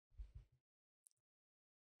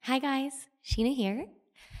Hi guys, Sheena here.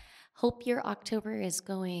 Hope your October is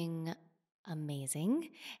going amazing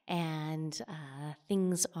and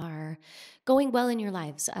things are going well in your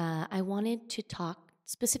lives. I wanted to talk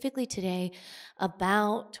specifically today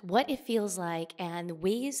about what it feels like and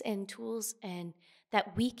ways and tools and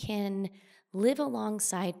that we can live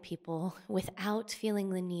alongside people without feeling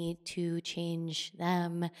the need to change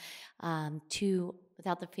them, to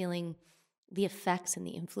without the feeling the effects and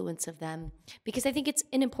the influence of them, because I think it's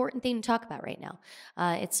an important thing to talk about right now.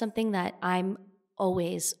 It's something that I'm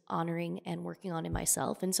always honoring and working on in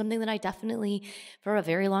myself, and something that I definitely, for a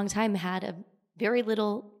very long time, had a very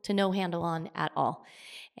little to no handle on at all.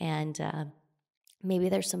 And maybe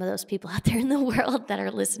there's some of those people out there in the world that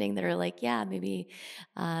are listening that are like, yeah, maybe,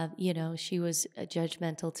 she was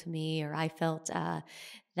judgmental to me, or I felt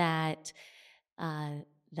that. Uh,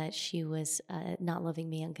 that she was not loving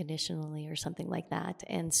me unconditionally or something like that.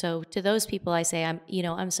 And so to those people I say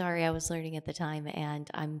I'm sorry, I was learning at the time, and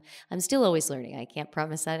I'm still always learning. I can't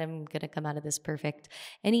promise that I'm going to come out of this perfect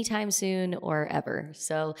anytime soon or ever.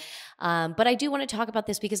 So but I do want to talk about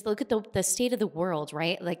this because look at the state of the world,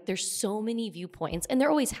 right? Like there's so many viewpoints, and there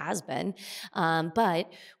always has been, but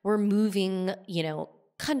we're moving,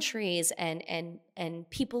 countries, and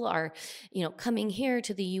people are coming here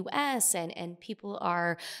to the US, and people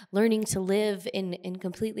are learning to live in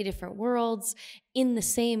completely different worlds in the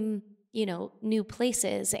same new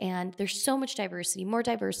places, and there's so much diversity, more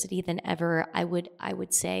diversity than ever. I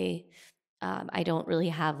would say, I don't really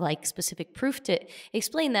have like specific proof to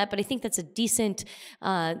explain that, but I think that's a decent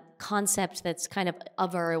concept that's kind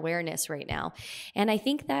of our awareness right now. And I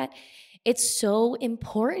think that it's so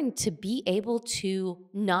important to be able to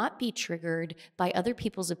not be triggered by other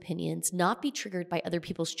people's opinions, not be triggered by other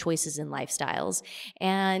people's choices and lifestyles.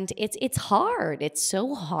 And it's hard. It's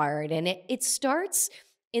so hard. And it starts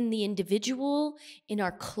in the individual, in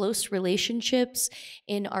our close relationships,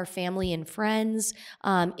 in our family and friends,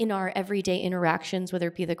 in our everyday interactions, whether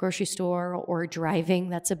it be the grocery store or driving,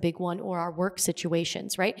 that's a big one, or our work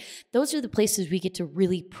situations, right? Those are the places we get to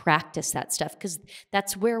really practice that stuff, because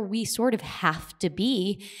that's where we sort of have to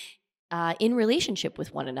be in relationship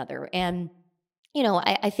with one another. And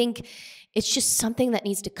I think it's just something that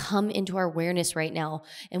needs to come into our awareness right now.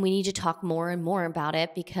 And we need to talk more and more about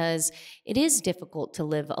it, because it is difficult to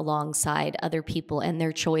live alongside other people and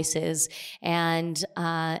their choices. And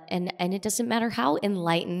it doesn't matter how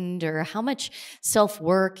enlightened or how much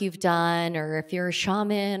self-work you've done, or if you're a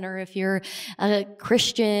shaman, or if you're a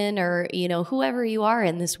Christian, or, whoever you are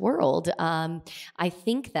in this world. I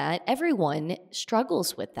think that everyone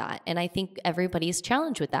struggles with that. And I think everybody's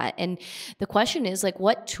challenged with that. And the question is, like,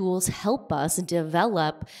 what tools help us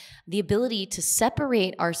develop the ability to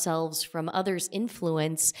separate ourselves from others'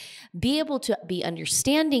 influence, be able to be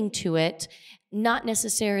understanding to it, not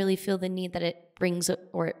necessarily feel the need that it brings,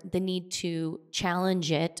 or the need to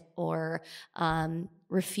challenge it or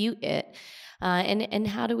refute it. And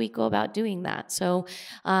how do we go about doing that? So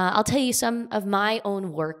I'll tell you some of my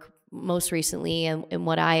own work most recently, and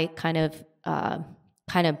what I kind of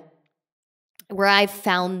where I've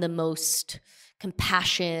found the most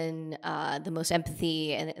compassion, the most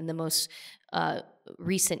empathy, and the most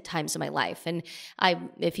recent times of my life. And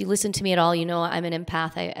if you listen to me at all, I'm an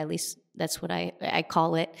empath. At least that's what I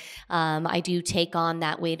call it. I do take on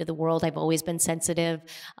that weight of the world. I've always been sensitive.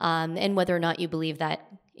 And whether or not you believe that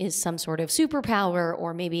is some sort of superpower,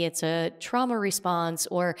 or maybe it's a trauma response,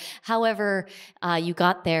 or however you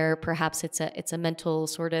got there, perhaps it's a mental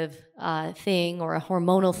sort of thing, or a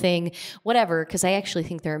hormonal thing, whatever, because I actually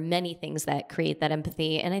think there are many things that create that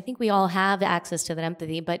empathy, and I think we all have access to that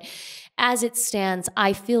empathy. But as it stands,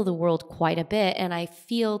 I feel the world quite a bit, and I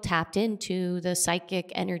feel tapped into the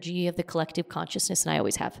psychic energy of the collective consciousness, and I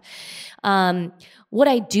always have. What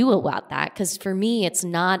I do about that, because for me, it's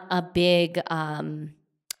not a big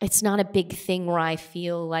thing where I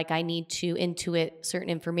feel like I need to intuit certain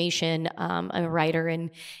information. I'm a writer, and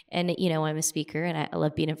I'm a speaker, and I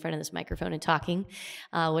love being in front of this microphone and talking,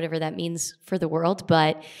 whatever that means for the world.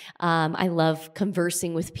 But I love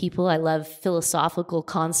conversing with people. I love philosophical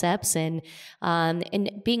concepts, and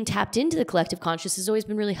being tapped into the collective conscious has always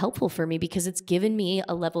been really helpful for me, because it's given me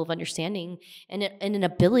a level of understanding and an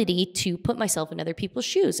ability to put myself in other people's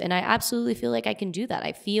shoes. And I absolutely feel like I can do that.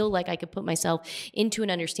 I feel like I could put myself into an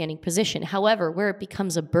understanding understanding position. However, where it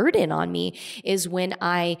becomes a burden on me is when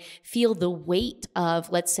I feel the weight of,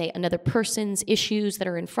 let's say, another person's issues that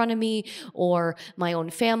are in front of me, or my own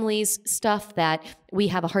family's stuff that we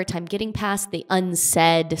have a hard time getting past, the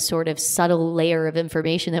unsaid sort of subtle layer of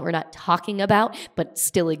information that we're not talking about, but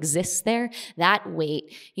still exists there. That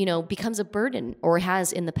weight, becomes a burden, or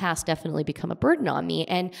has in the past definitely become a burden on me.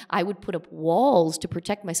 And I would put up walls to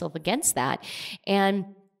protect myself against that. And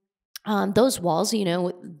those walls,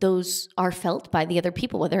 those are felt by the other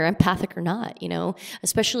people, whether they're empathic or not,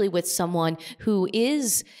 especially with someone who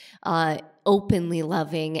is openly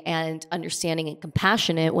loving and understanding and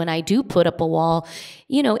compassionate. When I do put up a wall,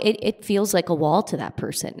 it feels like a wall to that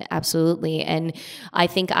person. Absolutely. And I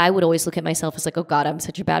think I would always look at myself as like, oh God, I'm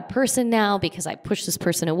such a bad person now because I pushed this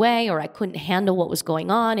person away, or I couldn't handle what was going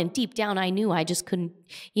on. And deep down, I knew I just couldn't,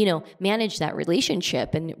 manage that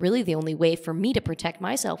relationship. And really the only way for me to protect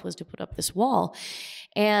myself was to put up this wall.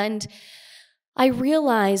 And I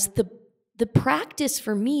realized the practice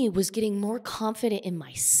for me was getting more confident in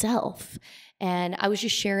myself. And I was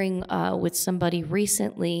just sharing with somebody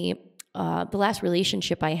recently, the last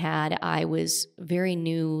relationship I had, I was very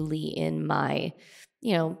newly in my,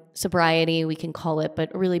 sobriety, we can call it,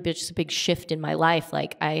 but really just a big shift in my life.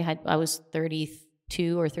 Like I was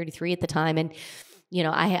 32 or 33 at the time. And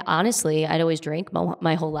I'd always drank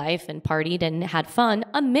my whole life and partied and had fun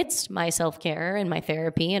amidst my self-care and my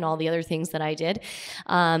therapy and all the other things that I did.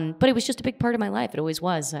 But it was just a big part of my life. It always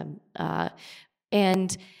was.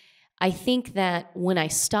 And I think that when I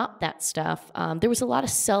stopped that stuff, there was a lot of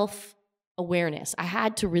self-awareness. I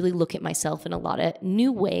had to really look at myself in a lot of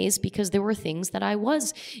new ways, because there were things that I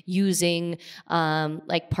was using,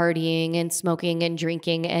 like partying and smoking and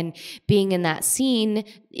drinking and being in that scene,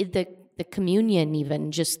 the communion,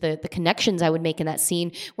 even just the connections I would make in that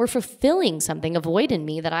scene were fulfilling something, a void in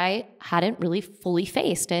me that I hadn't really fully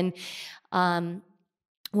faced. And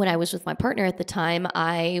when I was with my partner at the time,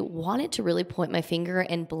 I wanted to really point my finger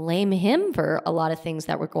and blame him for a lot of things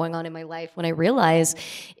that were going on in my life, when I realized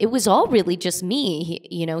it was all really just me.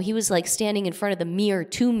 He was like standing in front of the mirror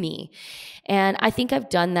to me. And I think I've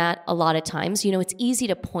done that a lot of times. It's easy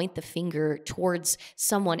to point the finger towards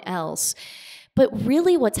someone else. But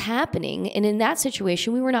really what's happening, and in that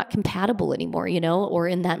situation, we were not compatible anymore, or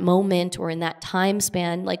in that moment, or in that time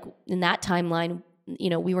span, like in that timeline,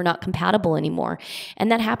 we were not compatible anymore. And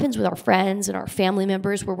that happens with our friends and our family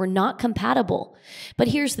members, where we're not compatible. But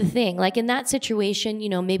here's the thing, like in that situation,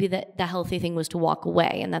 maybe the healthy thing was to walk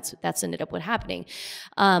away, and that's ended up what happening.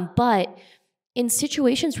 But in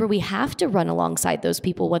situations where we have to run alongside those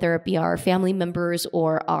people, whether it be our family members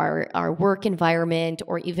or our work environment,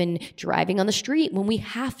 or even driving on the street, when we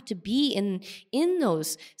have to be in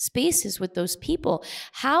those spaces with those people,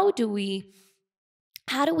 how do we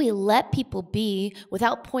let people be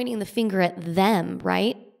without pointing the finger at them,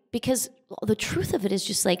 right? Because the truth of it is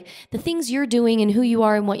just like the things you're doing and who you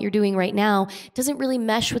are and what you're doing right now doesn't really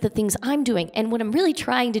mesh with the things I'm doing. And what I'm really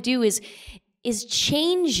trying to do is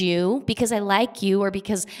change you because I like you, or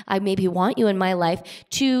because I maybe want you in my life,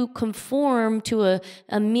 to conform to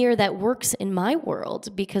a mirror that works in my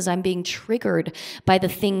world, because I'm being triggered by the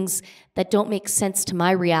things that don't make sense to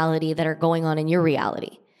my reality that are going on in your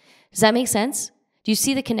reality. Does that make sense? Do you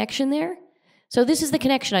see the connection there? So this is the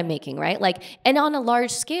connection I'm making, right? Like, and on a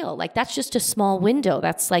large scale, like that's just a small window.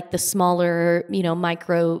 That's like the smaller,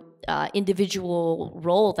 micro individual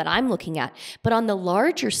role that I'm looking at. But on the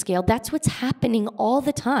larger scale, that's what's happening all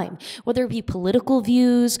the time, whether it be political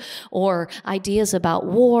views or ideas about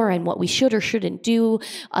war and what we should or shouldn't do,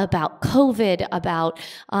 about COVID, about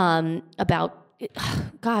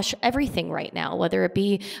everything right now, whether it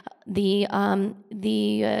be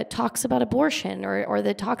the talks about abortion, or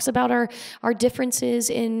the talks about our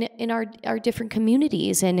differences in our different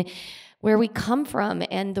communities, and where we come from,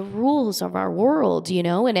 and the rules of our world,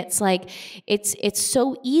 and it's like, it's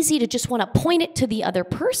so easy to just want to point it to the other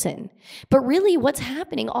person. But really what's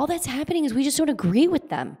happening, all that's happening is we just don't agree with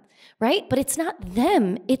them, right? But it's not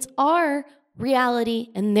them, it's our reality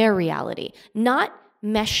and their reality, not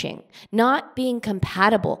meshing, not being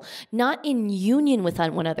compatible, not in union with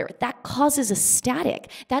one another. That causes a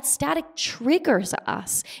static. That static triggers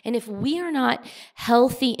us. And if we are not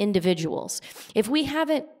healthy individuals, if we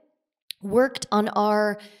haven't worked on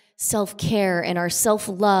our self-care and our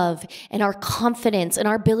self-love and our confidence and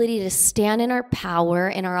our ability to stand in our power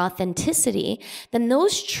and our authenticity, then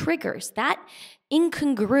those triggers, that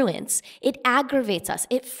incongruence, it aggravates us,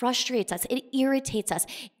 it frustrates us, it irritates us,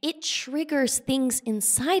 it triggers things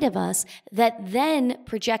inside of us that then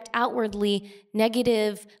project outwardly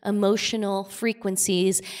negative emotional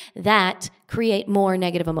frequencies that create more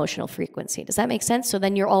negative emotional frequency. Does that make sense? So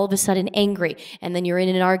then you're all of a sudden angry, and then you're in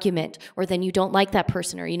an argument, or then you don't like that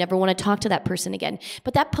person, or you never want to talk to that person again.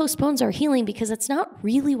 But that postpones our healing because that's not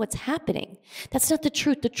really what's happening. That's not the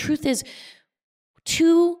truth. The truth is,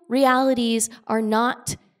 two realities are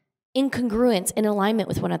not incongruent in alignment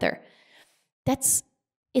with one another.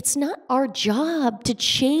 It's not our job to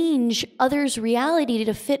change others' reality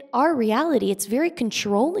to fit our reality. It's very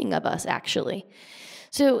controlling of us, actually.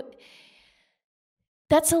 So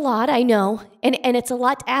that's a lot, I know. And it's a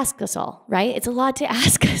lot to ask us all, right? It's a lot to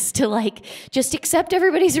ask us to just accept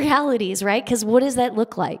everybody's realities, right? Because what does that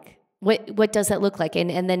look like? What does that look like?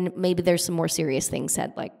 And then maybe there's some more serious things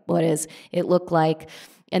said, like what does it look like?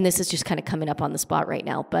 And this is just kind of coming up on the spot right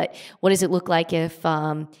now, but what does it look like if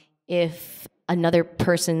another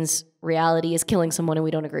person's reality is killing someone and we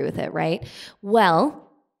don't agree with it, right?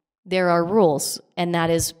 Well, there are rules, and that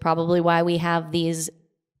is probably why we have these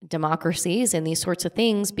democracies and these sorts of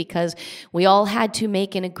things, because we all had to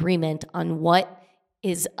make an agreement on what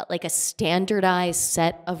is like a standardized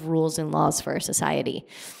set of rules and laws for our society.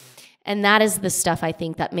 And that is the stuff I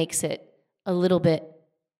think that makes it a little bit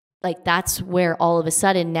like that's where all of a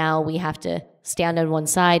sudden now we have to stand on one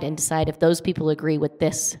side and decide if those people agree with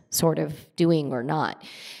this sort of doing or not.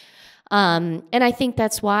 And I think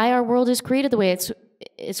that's why our world is created the way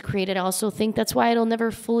it's created. I also think that's why it'll never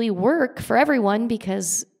fully work for everyone,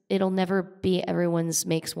 because it'll never be everyone's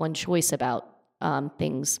makes one choice about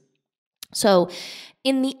things. So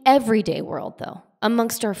in the everyday world, though,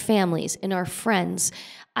 amongst our families and our friends,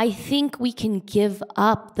 I think we can give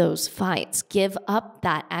up those fights, give up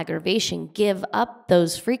that aggravation, give up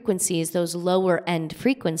those frequencies, those lower end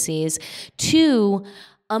frequencies, to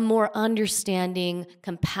a more understanding,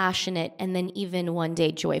 compassionate, and then even one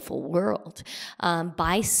day joyful world,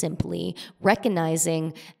 by simply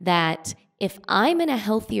recognizing that if I'm in a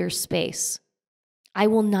healthier space, I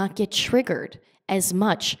will not get triggered as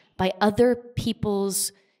much by other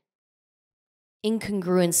people's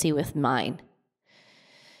incongruency with mine.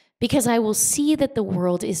 Because I will see that the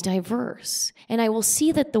world is diverse, and I will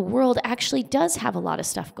see that the world actually does have a lot of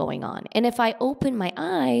stuff going on. And if I open my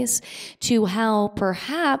eyes to how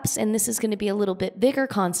perhaps, and this is going to be a little bit bigger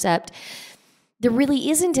concept, there really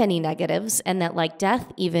isn't any negatives, and that like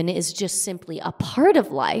death even is just simply a part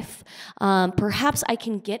of life, perhaps I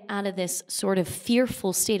can get out of this sort of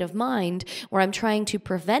fearful state of mind where I'm trying to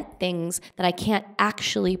prevent things that I can't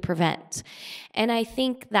actually prevent. And I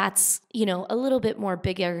think that's, a little bit more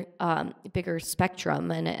bigger spectrum,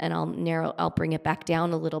 and I'll bring it back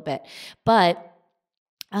down a little bit. But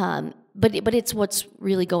it's what's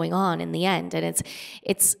really going on in the end, and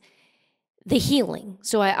it's the healing.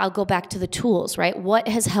 So I'll go back to the tools, right? What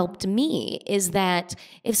has helped me is that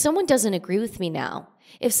if someone doesn't agree with me now,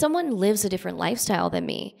 if someone lives a different lifestyle than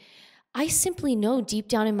me, I simply know deep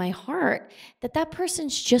down in my heart that that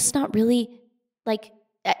person's just not really like,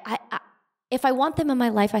 if I want them in my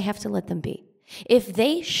life, I have to let them be. If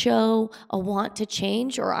they show a want to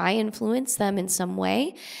change, or I influence them in some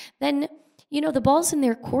way, then the ball's in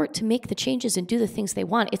their court to make the changes and do the things they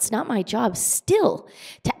want. It's not my job still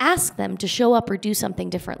to ask them to show up or do something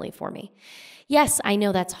differently for me. Yes, I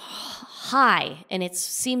know that's high, and it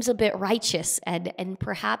seems a bit righteous and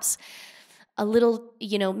perhaps a little,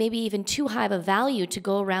 maybe even too high of a value to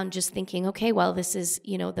go around just thinking, okay, well, this is,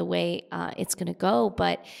 the way it's going to go.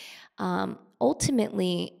 But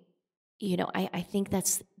ultimately, I think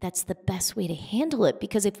that's the best way to handle it,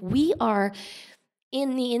 because if we are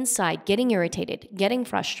in the inside, getting irritated, getting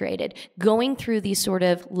frustrated, going through these sort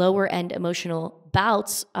of lower end emotional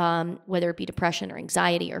bouts, whether it be depression or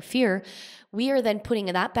anxiety or fear, we are then putting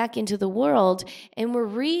that back into the world, and we're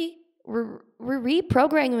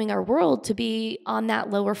reprogramming our world to be on that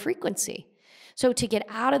lower frequency. So to get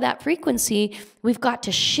out of that frequency, we've got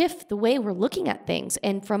to shift the way we're looking at things,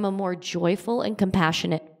 and from a more joyful and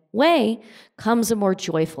compassionate way comes a more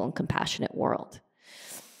joyful and compassionate world.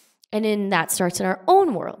 And then that starts in our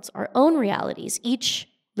own worlds, our own realities, each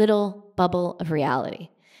little bubble of reality.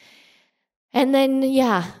 And then,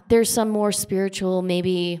 there's some more spiritual,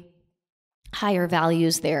 maybe higher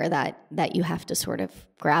values there that you have to sort of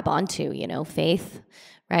grab onto, faith,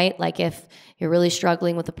 right? Like if you're really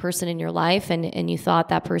struggling with a person in your life and you thought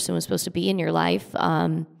that person was supposed to be in your life,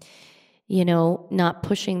 not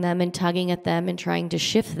pushing them and tugging at them and trying to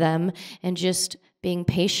shift them, and just being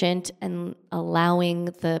patient and allowing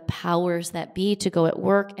the powers that be to go at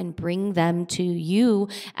work and bring them to you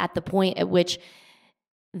at the point at which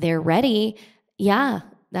they're ready. Yeah,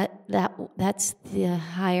 that's the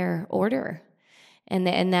higher order. And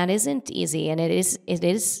that isn't easy, and it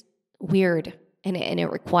is weird, and it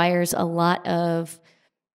requires a lot of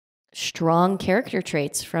strong character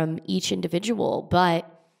traits from each individual. But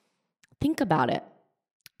think about it.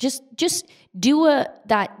 Just do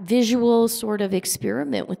that visual sort of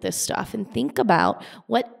experiment with this stuff and think about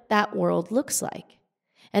what that world looks like.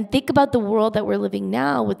 And think about the world that we're living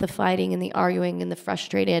now with the fighting and the arguing and the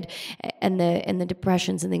frustrated and the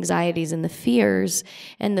depressions and the anxieties and the fears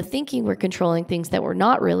and the thinking we're controlling things that we're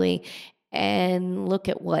not really. And look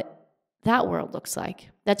at what that world looks like.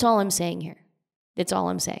 That's all I'm saying here. That's all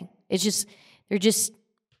I'm saying. They're just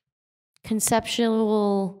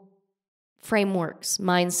conceptual frameworks,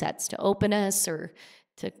 mindsets to open us or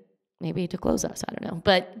to maybe to close us. I don't know.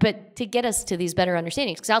 But to get us to these better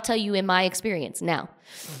understandings. Because I'll tell you in my experience now,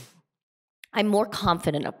 I'm more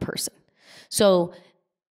confident a person. So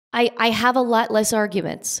I have a lot less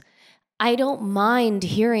arguments. I don't mind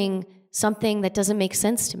hearing something that doesn't make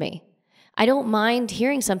sense to me. I don't mind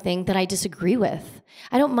hearing something that I disagree with.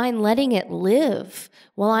 I don't mind letting it live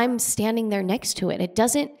while I'm standing there next to it. It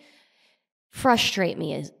doesn't frustrate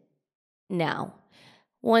me now.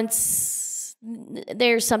 Once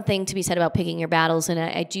there's something to be said about picking your battles, and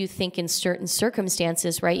I do think in certain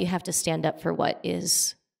circumstances, right, you have to stand up for what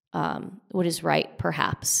is right,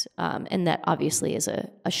 perhaps, and that obviously is a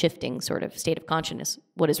shifting sort of state of consciousness,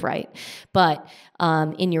 what is right. But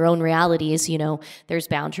in your own realities, there's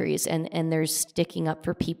boundaries, and there's sticking up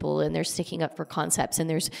for people, and there's sticking up for concepts, and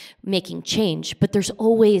there's making change. But there's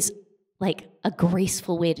always like a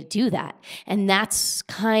graceful way to do that. And that's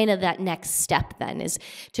kind of that next step then, is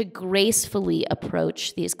to gracefully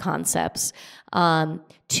approach these concepts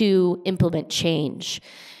to implement change.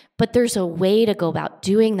 But there's a way to go about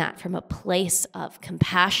doing that from a place of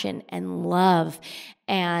compassion and love.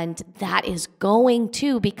 And that is going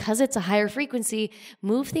to, because it's a higher frequency,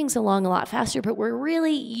 move things along a lot faster. But we're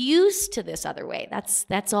really used to this other way.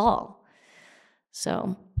 That's all.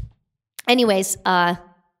 So anyways,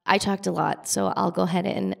 I talked a lot, so I'll go ahead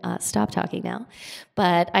and stop talking now.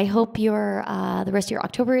 But I hope the rest of your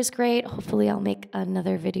October is great. Hopefully I'll make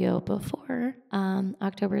another video before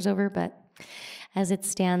October is over. But as it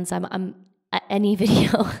stands, I'm any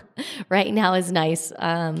video right now is nice.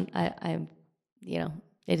 I'm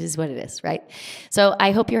it is what it is, right? So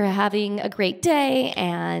I hope you're having a great day,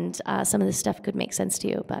 and some of this stuff could make sense to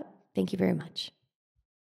you. But thank you very much.